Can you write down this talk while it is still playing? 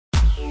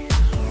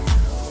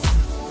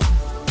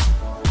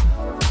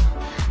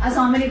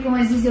Assalomu alaykum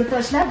aziz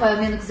yurtdoshlar va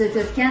meni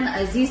kuzatayotgan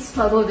aziz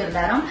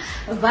followerlarim.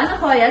 Va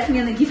nihoyat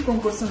meni gift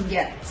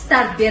konkursimga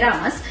start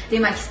beramiz.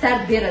 Demak,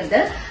 start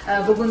berildi.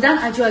 Bugundan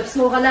ajoyib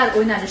sovg'alar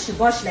o'ynalishi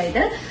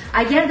boshlaydi.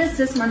 Agarda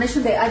siz mana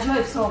shunday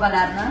ajoyib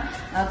sovg'alarni,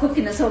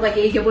 ko'pgina sovg'aga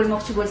ega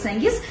bo'lmoqchi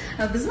bo'lsangiz,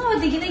 bizni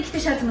oddiygina ikkita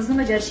shartimizni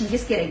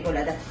bajarishingiz kerak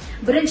bo'ladi.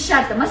 Birinchi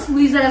shartimiz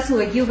Luiza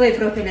Rasulova giveaway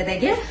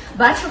profilidagi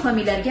barcha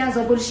homiylarga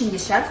a'zo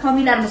bo'lishingiz shart.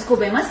 Homiylarimiz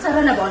ko'p emas,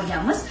 saralab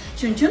olganmiz.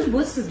 Shuning uchun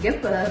bu sizga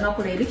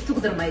noqulaylik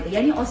tug'dirmaydi.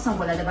 Ya'ni oson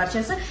bo'ladi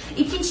barchasi.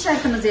 Ikkinchi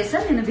shartimiz esa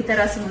meni bitta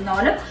rasmimni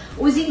olib,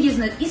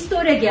 o'zingizni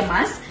istoriyaga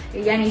emas,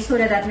 ya'ni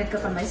istoriyada отметка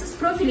qilmaysiz,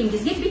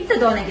 profilingizga bitta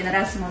donagina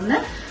rasmimni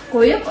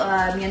qo'yib,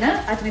 meni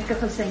отметка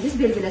qilsangiz,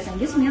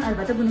 belgilasangiz, men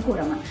albatta buni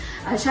ko'raman.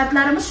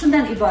 Shartlarimiz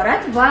shundan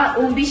iborat va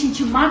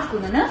 15-mart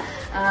kunini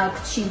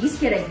kutishingiz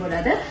kerak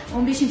bo'ladi.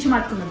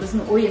 15-mart kuni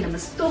bizning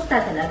o'yinimiz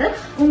to'xtatiladi.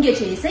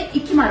 Ungacha esa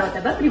 2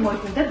 marotaba primoy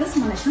kunda biz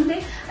mana shunday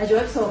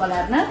ajoyib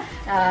sovg'alarni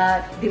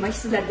demak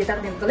sizlarga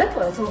taqdim qilib,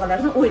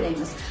 sovg'alarni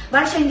o'ynaymiz.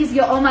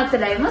 Barchangizga omad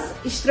tilaymiz,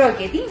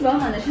 ishtirok eting va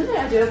mana shunday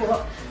ajoyib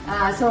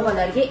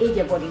sovg'alarga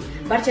ega bo'ling.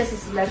 Barchasi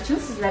sizlar uchun,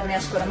 sizlarni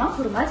yaxshi ko'raman.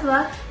 Hurmat va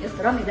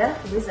ehtirom ila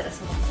Luiza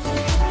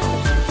Rasulova.